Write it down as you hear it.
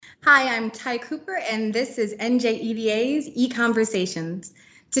Hi, I'm Ty Cooper, and this is NJEDA's E-Conversations.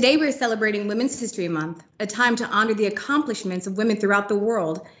 Today, we're celebrating Women's History Month, a time to honor the accomplishments of women throughout the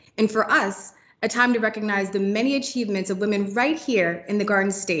world, and for us, a time to recognize the many achievements of women right here in the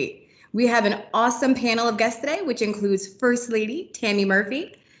Garden State. We have an awesome panel of guests today, which includes First Lady Tammy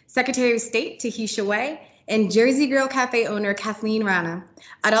Murphy, Secretary of State Tahisha Way, and Jersey Girl Cafe owner Kathleen Rana.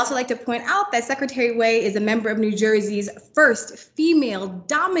 I'd also like to point out that Secretary Way is a member of New Jersey's first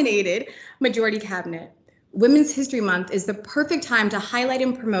female-dominated majority cabinet. Women's History Month is the perfect time to highlight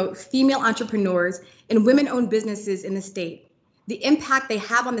and promote female entrepreneurs and women-owned businesses in the state, the impact they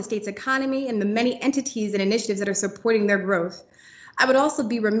have on the state's economy, and the many entities and initiatives that are supporting their growth. I would also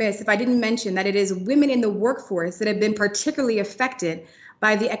be remiss if I didn't mention that it is women in the workforce that have been particularly affected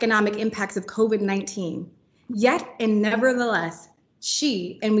by the economic impacts of COVID-19. Yet and nevertheless,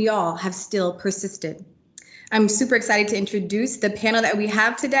 she and we all have still persisted. I'm super excited to introduce the panel that we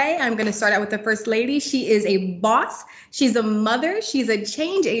have today. I'm going to start out with the First Lady. She is a boss, she's a mother, she's a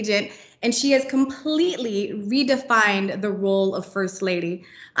change agent, and she has completely redefined the role of First Lady.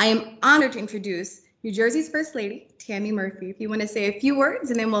 I am honored to introduce New Jersey's First Lady, Tammy Murphy. If you want to say a few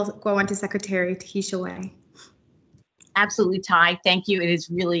words, and then we'll go on to Secretary Tahisha Way. Absolutely, Ty. Thank you. It is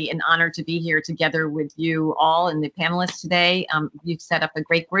really an honor to be here together with you all and the panelists today. You've set up a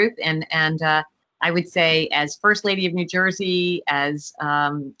great group, and I would say, as First Lady of New Jersey, as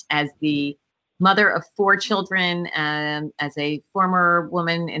the mother of 4 children, and as a former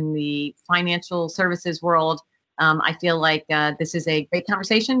woman in the financial services world, I feel like this is a great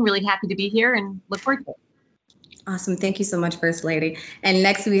conversation. Really happy to be here and look forward to it. Awesome. Thank you so much, First Lady. And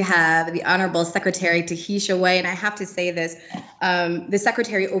next we have the Honorable Secretary Tahisha Way. And I have to say this, the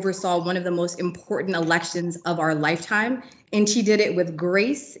Secretary oversaw one of the most important elections of our lifetime, and she did it with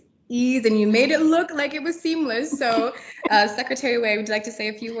grace, ease, and you made it look like it was seamless. So Secretary Way, would you like to say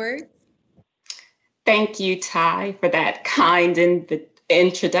a few words? Thank you, Ty, for that kind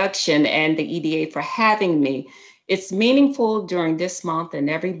introduction, and the EDA for having me. It's meaningful during this month and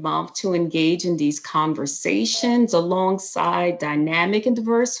every month to engage in these conversations alongside dynamic and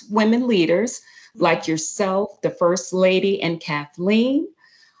diverse women leaders like yourself, the First Lady, and Kathleen.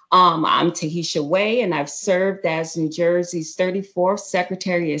 I'm Tahisha Way, and I've served as New Jersey's 34th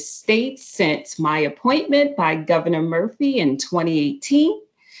Secretary of State since my appointment by Governor Murphy in 2018.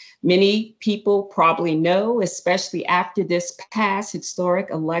 Many people probably know, especially after this past historic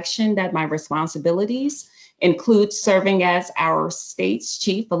election, that my responsibilities include serving as our state's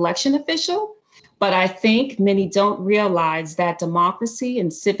chief election official. But I think many don't realize that democracy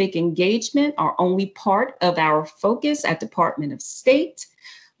and civic engagement are only part of our focus at Department of State.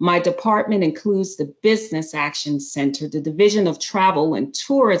 My department includes the Business Action Center, the Division of Travel and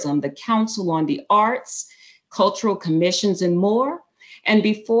Tourism, the Council on the Arts, cultural commissions, and more. And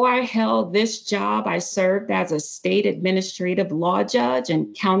before I held this job, I served as a state administrative law judge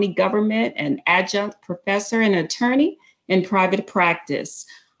and county government and adjunct professor and attorney in private practice.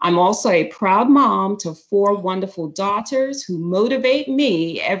 I'm also a proud mom to 4 wonderful daughters who motivate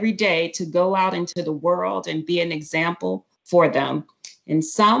me every day to go out into the world and be an example for them. In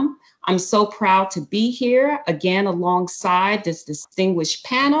sum, I'm so proud to be here again alongside this distinguished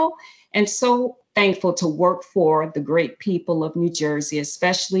panel, and so thankful to work for the great people of New Jersey,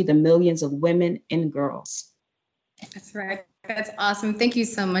 especially the millions of women and girls. That's right. That's awesome. Thank you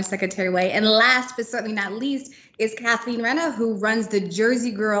so much, Secretary Way. And last but certainly not least is Kathleen Rana, who runs the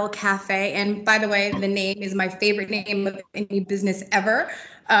Jersey Girl Cafe. And by the way, the name is my favorite name of any business ever.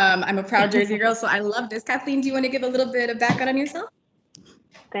 I'm a proud Jersey girl, so I love this. Kathleen, do you want to give a little bit of background on yourself?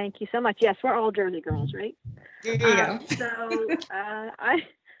 Thank you so much. Yes, we're all Jersey girls, right? There you go. I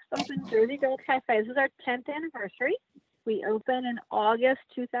opened Jersey Girl Cafe. This is our 10th anniversary. We opened in August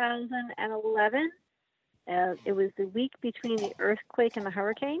 2011. It was the week between the earthquake and the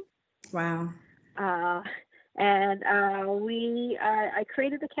hurricane. Wow. I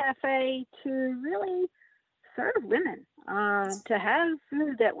created the cafe to really serve women, to have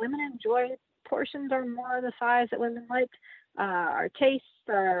food that women enjoy. Portions are more the size that women like. Our tastes,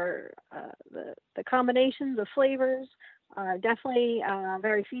 the combinations of flavors are definitely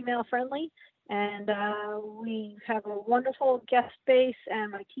very female friendly, and we have a wonderful guest base,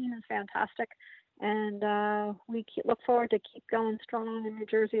 and my team is fantastic, and we look forward to keep going strong in New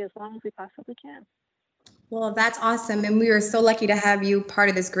Jersey as long as we possibly can. Well, that's awesome. And we are so lucky to have you part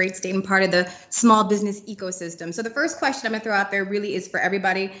of this great state and part of the small business ecosystem. So the first question I'm going to throw out there really is for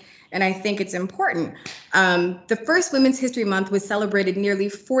everybody, and I think it's important. The first Women's History Month was celebrated nearly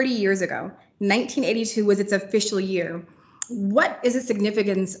 40 years ago. 1982 was its official year. What is the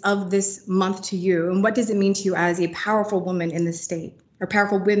significance of this month to you, and what does it mean to you as a powerful woman in the state? or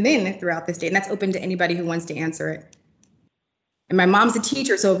powerful women throughout the state? And that's open to anybody who wants to answer it. And my mom's a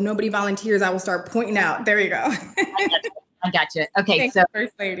teacher, so if nobody volunteers, I will start pointing out. There you go. I gotcha. Okay, Thanks, so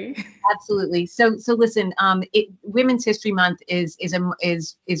First Lady. absolutely. So listen, Women's History Month is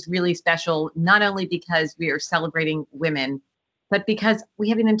really special, not only because we are celebrating women, but because we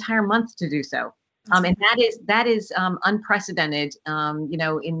have an entire month to do so. And that is unprecedented, you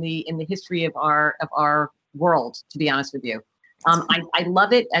know, in the history of our world, to be honest with you. I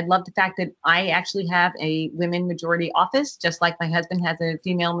love it. I love the fact that I actually have a women majority office, just like my husband has a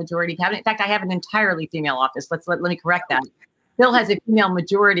female majority cabinet. In fact, I have an entirely female office. Let me correct that. Bill has a female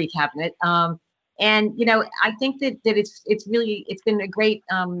majority cabinet. And you know, I think that it's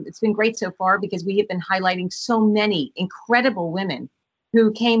been great so far, because we have been highlighting so many incredible women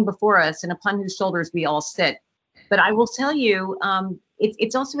who came before us and upon whose shoulders we all sit. But I will tell you,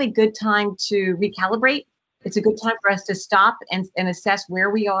 it's also a good time to recalibrate. It's a good time for us to stop and assess where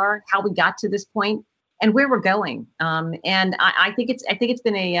we are, how we got to this point, and where we're going. And I think it's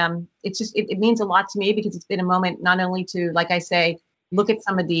been it means a lot to me, because it's been a moment not only to, like I say, look at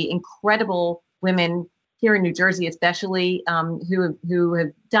some of the incredible women here in New Jersey, especially who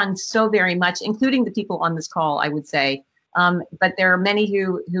have done so very much, including the people on this call, I would say. But there are many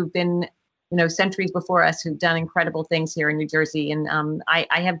who've been, you know, centuries before us, who've done incredible things here in New Jersey. And I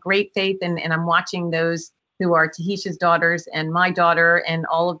have great faith, and I'm watching those who are Tahisha's daughters and my daughter and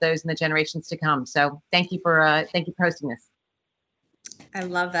all of those in the generations to come. So thank you for hosting this. I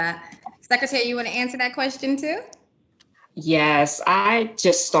love that. Secretary, you want to answer that question too? Yes, I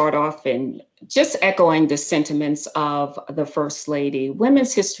just start off in just echoing the sentiments of the First Lady.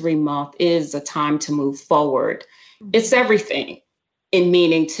 Women's History Month is a time to move forward. It's everything in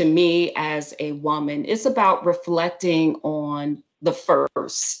meaning to me as a woman. It's about reflecting on the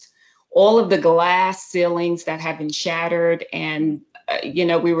first, all of the glass ceilings that have been shattered. And, you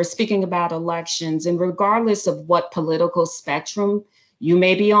know, we were speaking about elections, and regardless of what political spectrum you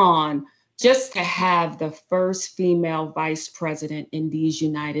may be on, just to have the first female vice president in these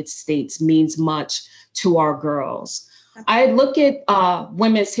United States means much to our girls. I look at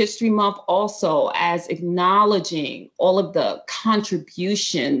Women's History Month also as acknowledging all of the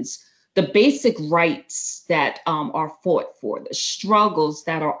contributions, the basic rights that are fought for, the struggles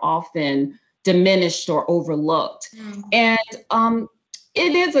that are often diminished or overlooked. And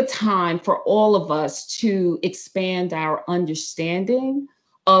it is a time for all of us to expand our understanding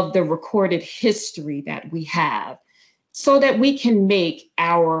of the recorded history that we have, so that we can make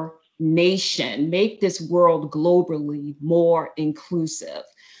our nation, make this world globally more inclusive.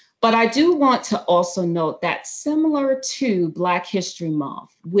 But I do want to also note that, similar to Black History Month,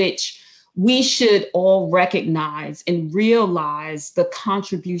 which we should all recognize and realize the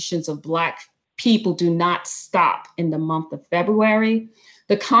contributions of Black people do not stop in the month of February.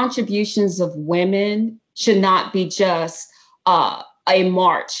 The contributions of women should not be just a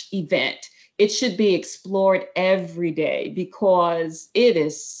March event. It should be explored every day, because it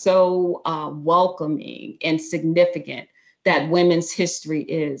is so welcoming and significant that women's history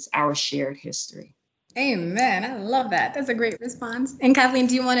is our shared history. Amen. I love that. That's a great response. And Kathleen,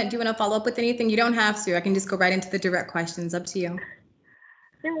 do you want to follow up with anything? You don't have to. I can just go right into the direct questions. Up to you.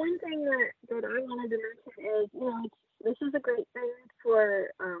 Yeah, one thing that I wanted to mention is, you know, this is a great thing for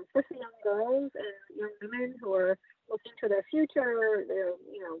especially young girls and young women who are looking to their future. They're,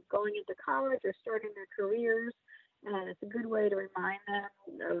 you know, going into college or starting their careers, and it's a good way to remind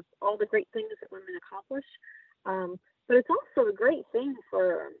them of all the great things that women accomplish. But it's also a great thing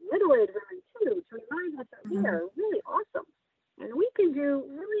for middle-aged women too, to remind us that we are really awesome, and we can do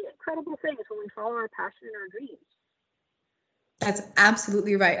really incredible things when we follow our passion and our dreams. That's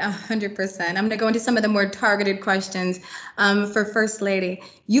absolutely right, 100%. I'm going to go into some of the more targeted questions for First Lady.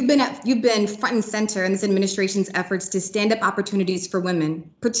 You've been front and center in this administration's efforts to stand up opportunities for women,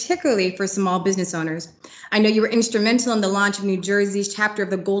 particularly for small business owners. I know you were instrumental in the launch of New Jersey's chapter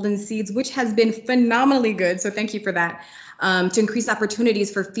of the Golden Seeds, which has been phenomenally good. So thank you for that. To increase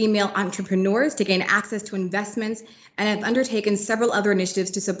opportunities for female entrepreneurs to gain access to investments, and have undertaken several other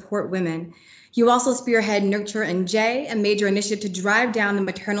initiatives to support women. You also spearhead Nurture and J, a major initiative to drive down the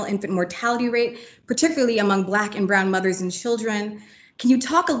maternal infant mortality rate, particularly among Black and brown mothers and children. Can you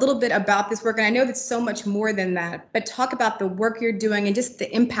talk a little bit about this work? And I know that's so much more than that, but talk about the work you're doing and just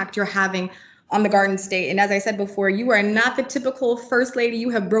the impact you're having on the Garden State. And as I said before, you are not the typical First Lady. You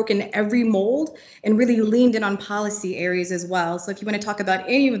have broken every mold and really leaned in on policy areas as well. So if you want to talk about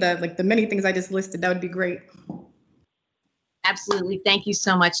any of the many things I just listed, that would be great. Absolutely. Thank you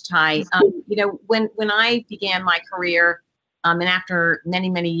so much, Ty. You know, when I began my career, and after many,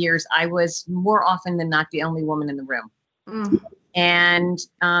 many years, I was more often than not the only woman in the room. And,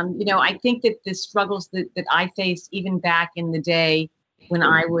 I think that the struggles that I faced even back in the day when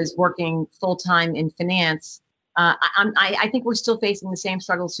I was working full-time in finance, I think we're still facing the same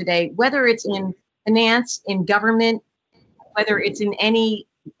struggles today, whether it's in finance, in government, whether it's in any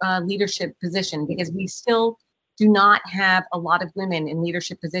leadership position, because we still do not have a lot of women in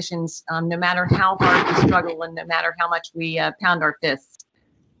leadership positions, no matter how hard we struggle and no matter how much we pound our fists.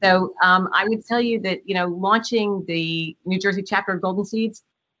 So I would tell you that, launching the New Jersey chapter of Golden Seeds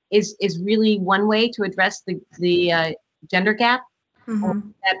is really one way to address the gender gap. Mm-hmm.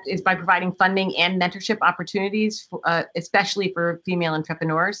 That is by providing funding and mentorship opportunities, especially for female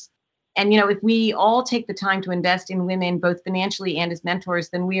entrepreneurs. And, if we all take the time to invest in women, both financially and as mentors,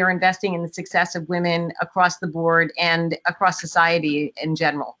 then we are investing in the success of women across the board and across society in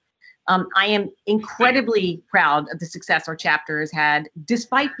general. I am incredibly proud of the success our chapter has had,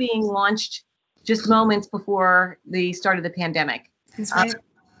 despite being launched just moments before the start of the pandemic. That's right.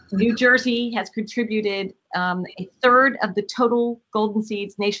 New Jersey has contributed a third of the total Golden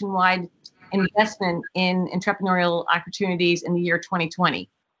Seeds nationwide investment in entrepreneurial opportunities in the year 2020.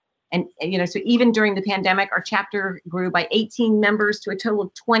 And, so even during the pandemic, our chapter grew by 18 members to a total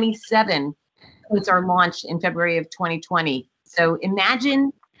of 27 since our launch in February of 2020. So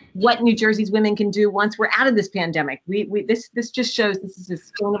imagine what New Jersey's women can do once we're out of this pandemic. This just shows this is a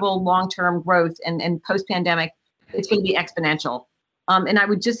sustainable long-term growth, and post-pandemic, it's going to be exponential. And I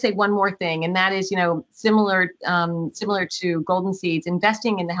would just say one more thing, and that is, similar to Golden Seeds,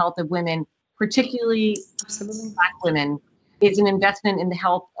 investing in the health of women, particularly Black women, is an investment in the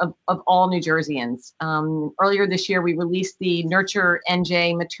health of all New Jerseyans. Earlier this year, we released the Nurture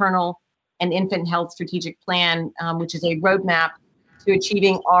NJ Maternal and Infant Health Strategic Plan, which is a roadmap to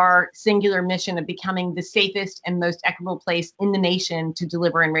achieving our singular mission of becoming the safest and most equitable place in the nation to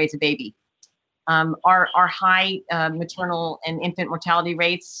deliver and raise a baby. Our high maternal and infant mortality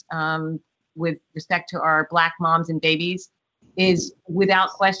rates with respect to our Black moms and babies is without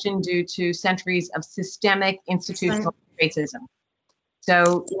question due to centuries of systemic institutional racism.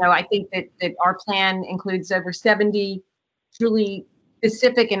 So, I think that our plan includes over 70 truly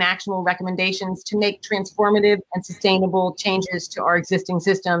specific and actionable recommendations to make transformative and sustainable changes to our existing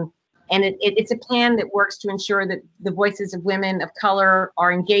system. And it's a plan that works to ensure that the voices of women of color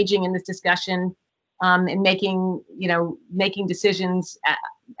are engaging in this discussion and making decisions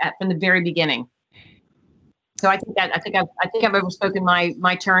from the very beginning. So I think I've overspoken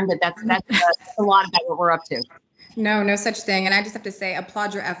my turn, but that's a lot about what we're up to. No such thing. And I just have to say,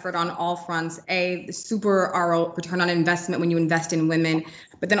 applaud your effort on all fronts. The super return on investment when you invest in women.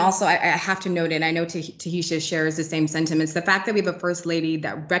 But then also, I have to note, and I know Tahisha shares the same sentiments, the fact that we have a first lady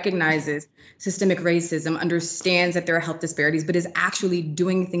that recognizes systemic racism, understands that there are health disparities, but is actually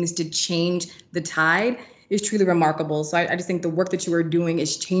doing things to change the tide is truly remarkable. So I just think the work that you are doing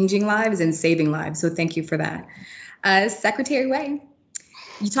is changing lives and saving lives. So thank you for that. Secretary Way.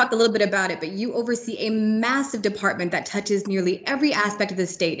 You talked a little bit about it, but you oversee a massive department that touches nearly every aspect of the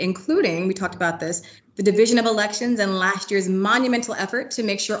state, including, we talked about this, the Division of Elections and last year's monumental effort to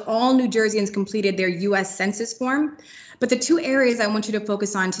make sure all New Jerseyans completed their U.S. Census form. But the two areas I want you to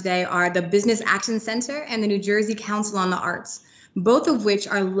focus on today are the Business Action Center and the New Jersey Council on the Arts, both of which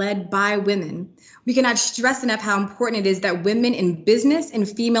are led by women. We cannot stress enough how important it is that women in business and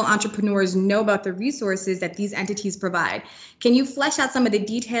female entrepreneurs know about the resources that these entities provide. Can you flesh out some of the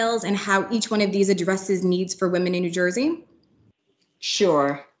details and how each one of these addresses needs for women in New Jersey?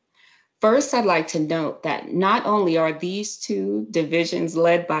 Sure. First, I'd like to note that not only are these two divisions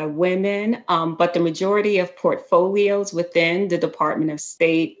led by women, but the majority of portfolios within the Department of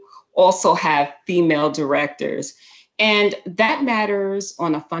State also have female directors. And that matters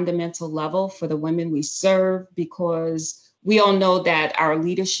on a fundamental level for the women we serve, because we all know that our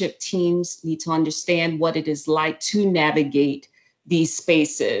leadership teams need to understand what it is like to navigate these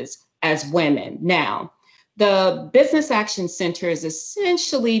spaces as women. Now, the Business Action Center is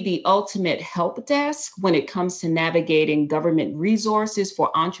essentially the ultimate help desk when it comes to navigating government resources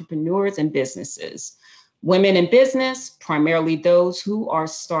for entrepreneurs and businesses. Women in business, primarily those who are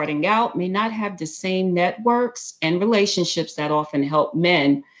starting out, may not have the same networks and relationships that often help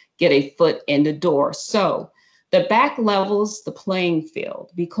men get a foot in the door. So the back levels the playing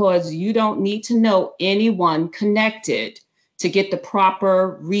field, because you don't need to know anyone connected to get the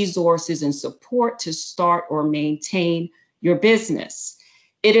proper resources and support to start or maintain your business.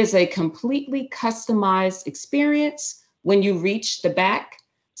 It is a completely customized experience. When you reach the back,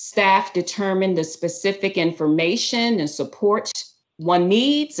 staff determine the specific information and support one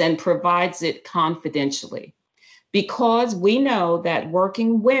needs and provides it confidentially. Because we know that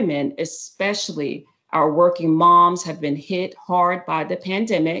working women, especially our working moms have been hit hard by the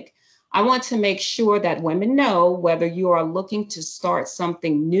pandemic, I want to make sure that women know whether you are looking to start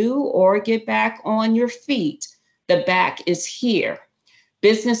something new or get back on your feet, the BAC is here.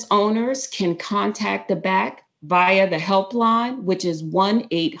 Business owners can contact the BAC via the helpline, which is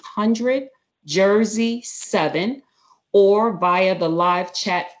 1-800-JERSEY-7, or via the live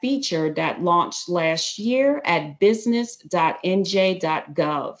chat feature that launched last year at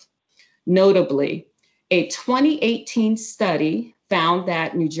business.nj.gov. Notably, a 2018 study found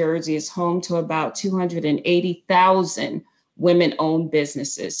that New Jersey is home to about 280,000 women-owned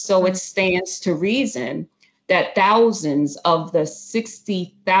businesses. So it stands to reason that thousands of the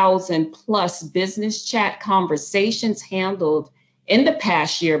 60,000 plus business chat conversations handled in the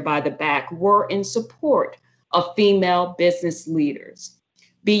past year by the BAC were in support of female business leaders.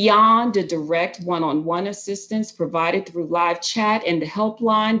 Beyond the direct one-on-one assistance provided through live chat and the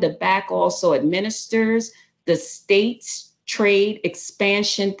helpline, the BAC also administers the state's Trade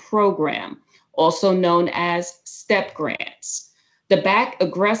Expansion Program, also known as STEP grants. The BAC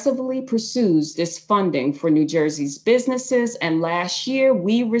aggressively pursues this funding for New Jersey's businesses, and last year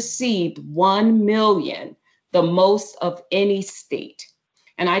we received $1 million, the most of any state.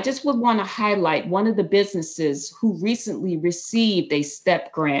 And I just would want to highlight one of the businesses who recently received a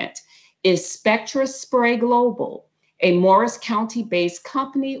STEP grant is Spectra Spray Global, a Morris County-based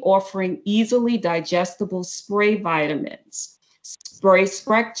company offering easily digestible spray vitamins.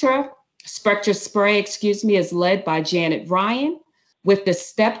 Spectra Spray, is led by Janet Ryan. With the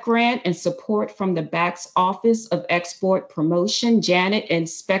STEP grant and support from the BAC's Office of Export Promotion, Janet and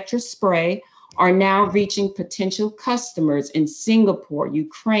Spectra Spray are now reaching potential customers in Singapore,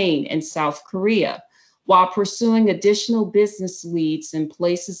 Ukraine, and South Korea, while pursuing additional business leads in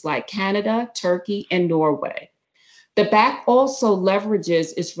places like Canada, Turkey, and Norway. The BAC also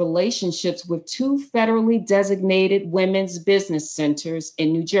leverages its relationships with 2 federally designated women's business centers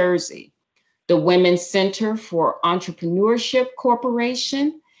in New Jersey, the Women's Center for Entrepreneurship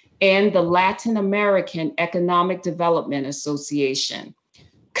Corporation and the Latin American Economic Development Association,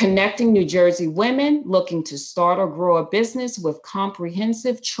 connecting New Jersey women looking to start or grow a business with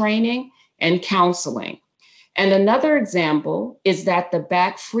comprehensive training and counseling. And another example is that the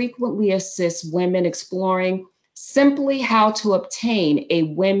BAC frequently assists women exploring simply how to obtain a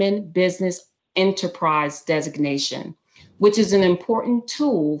Women Business Enterprise designation, which is an important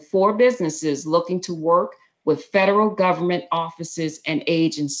tool for businesses looking to work with federal government offices and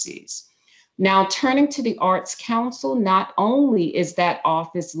agencies. Now, turning to the Arts Council, not only is that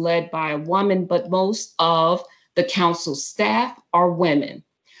office led by a woman, but most of the council staff are women.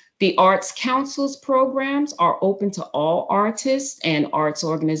 The Arts Council's programs are open to all artists and arts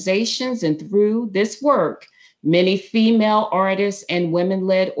organizations, and through this work, many female artists and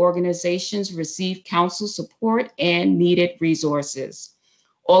women-led organizations receive council support and needed resources.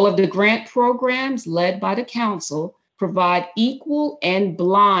 All of the grant programs led by the council provide equal and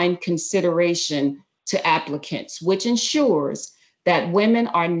blind consideration to applicants, which ensures that women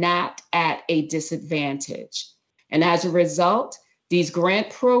are not at a disadvantage. And as a result, these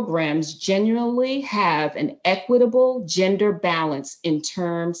grant programs genuinely have an equitable gender balance in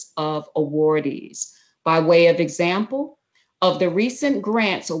terms of awardees. By way of example, of the recent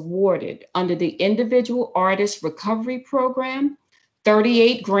grants awarded under the Individual Artist Recovery Program,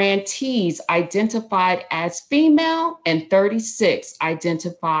 38 grantees identified as female and 36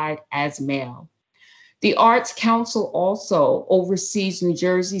 identified as male. The Arts Council also oversees New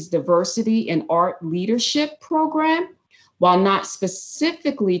Jersey's Diversity in Art Leadership Program. While not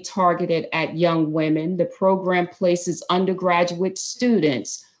specifically targeted at young women, the program places undergraduate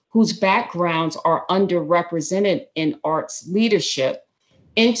students whose backgrounds are underrepresented in arts leadership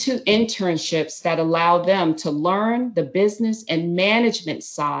into internships that allow them to learn the business and management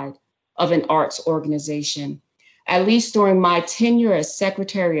side of an arts organization. At least during my tenure as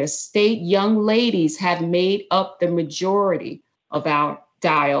Secretary of State, young ladies have made up the majority of our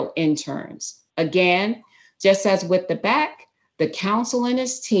DIAL interns. Again, just as with the BAC, the council and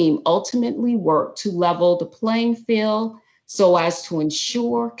its team ultimately work to level the playing field so as to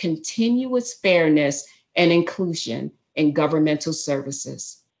ensure continuous fairness and inclusion in governmental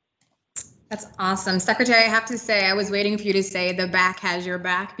services. That's awesome. Secretary, I have to say, I was waiting for you to say the BAC has your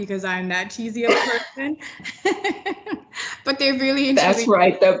back because I'm that cheesy of a person. But they really and That's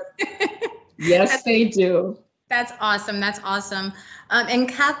truly right. Yes, they do. That's awesome. That's awesome. And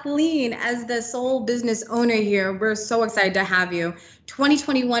Kathleen, as the sole business owner here, we're so excited to have you.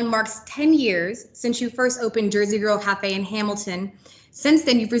 2021 marks 10 years since you first opened Jersey Girl Cafe in Hamilton. Since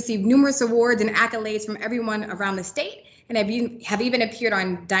then, you've received numerous awards and accolades from everyone around the state, and have even appeared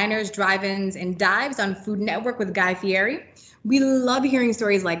on Diners, Drive-Ins, and Dives on Food Network with Guy Fieri. We love hearing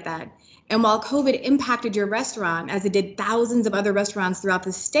stories like that. And while COVID impacted your restaurant, as it did thousands of other restaurants throughout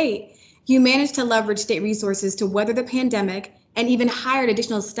the state, you managed to leverage state resources to weather the pandemic and even hired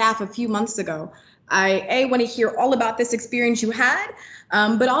additional staff a few months ago. I want to hear all about this experience you had,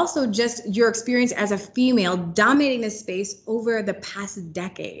 but also just your experience as a female dominating this space over the past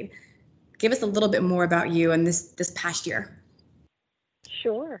decade. Give us a little bit more about you and this past year.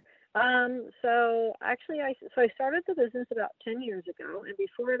 Sure. So actually, I started the business about 10 years ago, and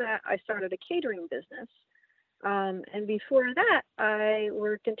before that, I started a catering business. And before that, I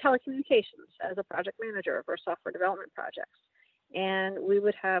worked in telecommunications as a project manager for software development projects. And we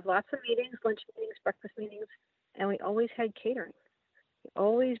would have lots of meetings, lunch meetings, breakfast meetings, and we always had catering. We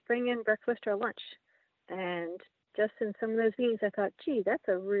always bring in breakfast or lunch. And just in some of those meetings, I thought, gee, that's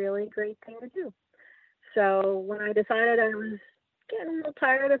a really great thing to do. So when I decided I was getting a little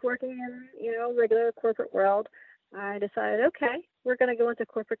tired of working in, regular corporate world, I decided, okay, we're going to go into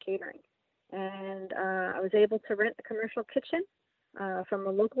corporate catering. And I was able to rent a commercial kitchen from a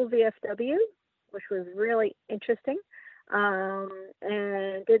local VFW, which was really interesting.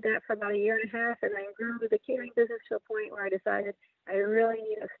 And did that for about a year and a half, and then grew the catering business to a point where I decided I really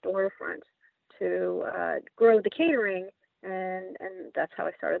need a storefront to grow the catering, and that's how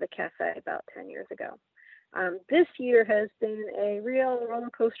I started the cafe about 10 years ago. This year has been a real roller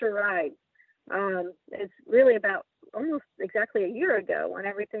coaster ride. It's really about almost exactly a year ago when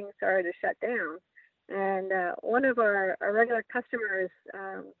everything started to shut down. And one of our regular customers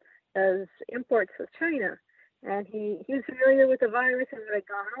does imports with China. And he was familiar with the virus and what had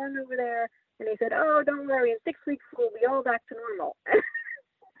gone on over there. And he said, oh, don't worry, in 6 weeks we'll be all back to normal.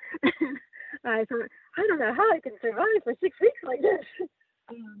 I thought, I don't know how I can survive for 6 weeks like this.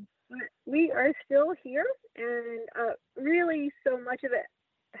 But we are still here, and really so much of it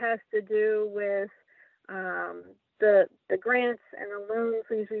has to do with the grants and the loans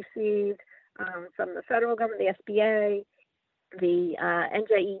we've received from the federal government, the SBA. The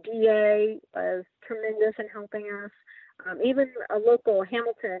NJEDA was tremendous in helping us. Even a local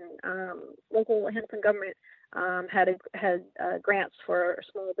Hamilton government had grants for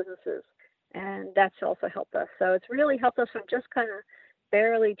small businesses, and that's also helped us. So it's really helped us from just kind of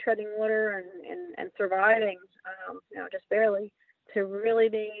barely treading water and surviving, just barely, to really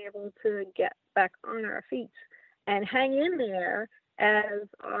being able to get back on our feet and hang in there as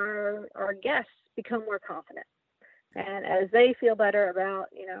our guests become more confident. And as they feel better about,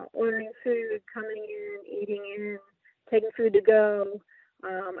 ordering food, coming in, eating in, taking food to go.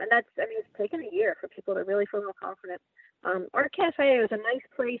 And it's taken a year for people to really feel more confident. Our cafe is a nice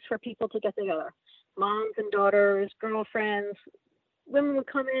place for people to get together. Moms and daughters, girlfriends, women would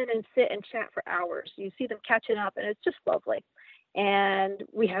come in and sit and chat for hours. You see them catching up, and it's just lovely. And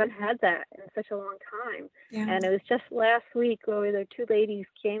we haven't had that in such a long time. Yeah. And it was just last week where the two ladies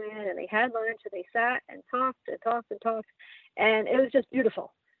came in and they had lunch and they sat and talked and talked and talked. And it was just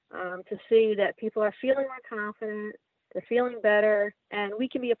beautiful to see that people are feeling more confident, they're feeling better, and we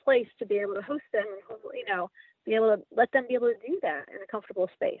can be a place to be able to host them and, be able to let them be able to do that in a comfortable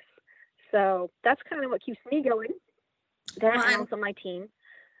space. So that's kind of what keeps me going. That and also my team.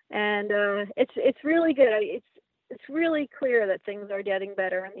 And it's really good. It's really clear that things are getting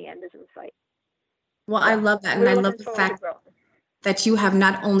better and the end is in sight. Well, I love that. And I love the fact that you have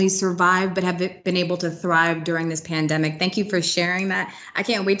not only survived, but have been able to thrive during this pandemic. Thank you for sharing that. I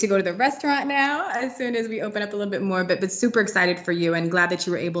can't wait to go to the restaurant now as soon as we open up a little bit more, but super excited for you and glad that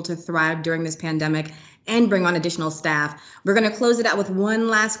you were able to thrive during this pandemic and bring on additional staff. We're going to close it out with one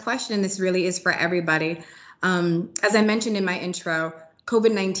last question. This really is for everybody. As I mentioned in my intro,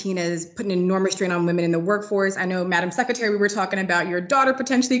 COVID-19 is putting an enormous strain on women in the workforce. I know, Madam Secretary, we were talking about your daughter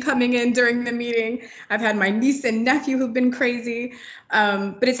potentially coming in during the meeting. I've had my niece and nephew who've been crazy,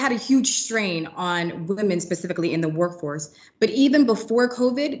 but it's had a huge strain on women specifically in the workforce. But even before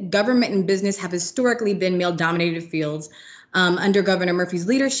COVID, government and business have historically been male-dominated fields. Under Governor Murphy's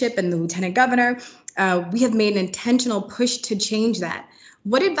leadership and the Lieutenant Governor, we have made an intentional push to change that.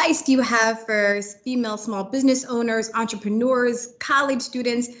 What advice do you have for female small business owners, entrepreneurs, college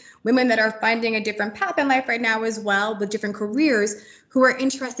students, women that are finding a different path in life right now as well with different careers who are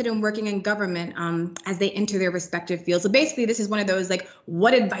interested in working in government as they enter their respective fields? So basically, this is one of those,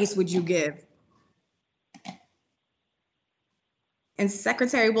 what advice would you give? And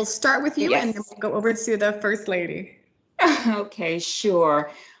Secretary, we'll start with you, yes, and then we'll go over to the First Lady. Okay,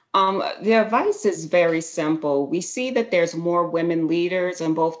 sure. The advice is very simple. We see that there's more women leaders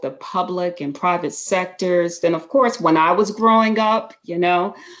in both the public and private sectors than, of course, when I was growing up,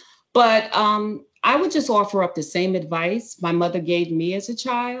 but I would just offer up the same advice my mother gave me as a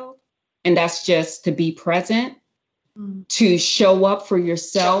child, and that's just to be present, to show up for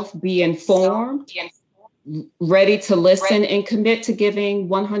yourself, be informed, ready to listen, and commit to giving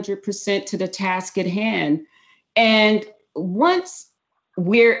 100% to the task at hand. And once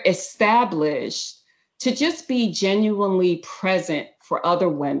we're established, to just be genuinely present for other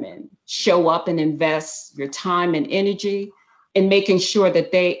women, show up and invest your time and energy in making sure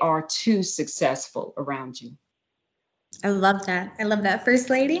that they are too successful around you. I love that. I love that. First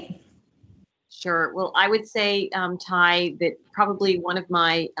Lady? Sure. Well, I would say, Ty, that probably one of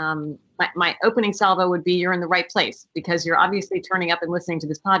my opening salvo would be you're in the right place, because you're obviously turning up and listening to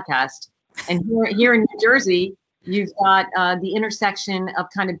this podcast. And here in New Jersey, you've got the intersection of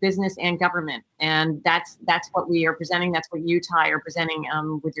kind of business and government. And that's what we are presenting. That's what you, Ty, are presenting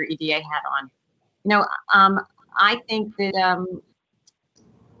with your EDA hat on. You know, I think that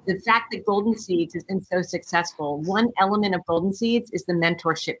the fact that Golden Seeds has been so successful, one element of Golden Seeds is the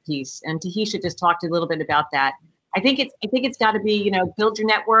mentorship piece. And Tahisha just talked a little bit about that. I think it's got to be, you know, build your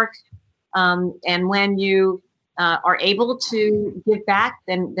network. And when you are able to give back,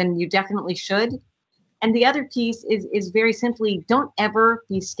 then you definitely should. And the other piece is very simply, don't ever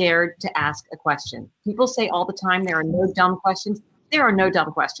be scared to ask a question. People say all the time, there are no dumb questions. There are no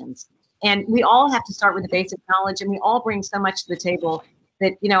dumb questions. And we all have to start with the basic knowledge, and we all bring so much to the table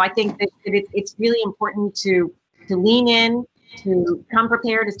that, you know, I think that it's really important to lean in, to come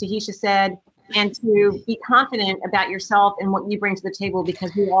prepared, as Tahisha said, and to be confident about yourself and what you bring to the table,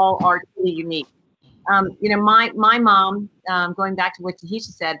 because we all are truly unique. You know, my mom, going back to what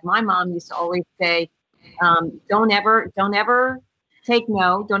Tahisha said, my mom used to always say, don't ever take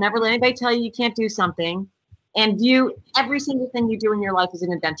no, don't ever let anybody tell you can't do something, and view every single thing you do in your life as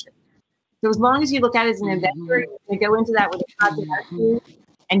an adventure. So as long as you look at it as an adventure, you go into that with a positive attitude,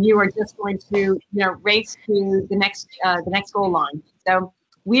 and you are just going to, you know, race to the next goal line. So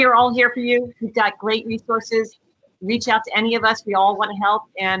we are all here for you. We've got great resources. Reach out to any of us. We all want to help,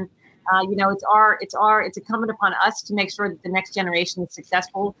 and you know, it's incumbent upon us to make sure that the next generation is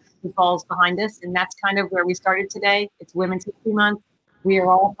successful, who falls behind us, and that's kind of where we started today. It's Women's History Month. We are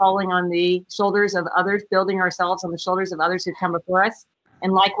all falling on the shoulders of others, building ourselves on the shoulders of others who come before us.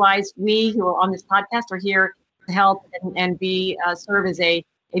 And likewise, we who are on this podcast are here to help and be serve as a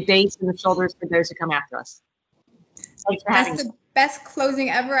base in the shoulders for those who come after us. Thanks for having me. Best closing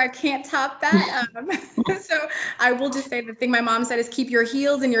ever. I can't top that. So I will just say the thing my mom said is keep your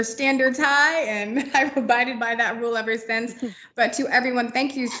heels in your standard tie, and I've abided by that rule ever since. But to everyone,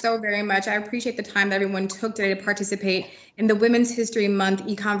 thank you so very much. I appreciate the time that everyone took today to participate in the Women's History Month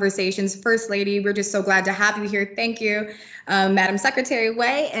e-Conversations. First Lady, we're just so glad to have you here. Thank you, Madam Secretary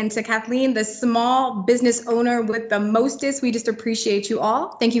Wei, and to Kathleen, the small business owner with the mostest. We just appreciate you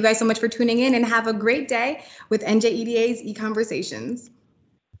all. Thank you guys so much for tuning in, and have a great day with NJEDA's e-Conversations.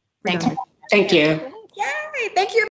 Thank you. Thank you. Yay! Thank you.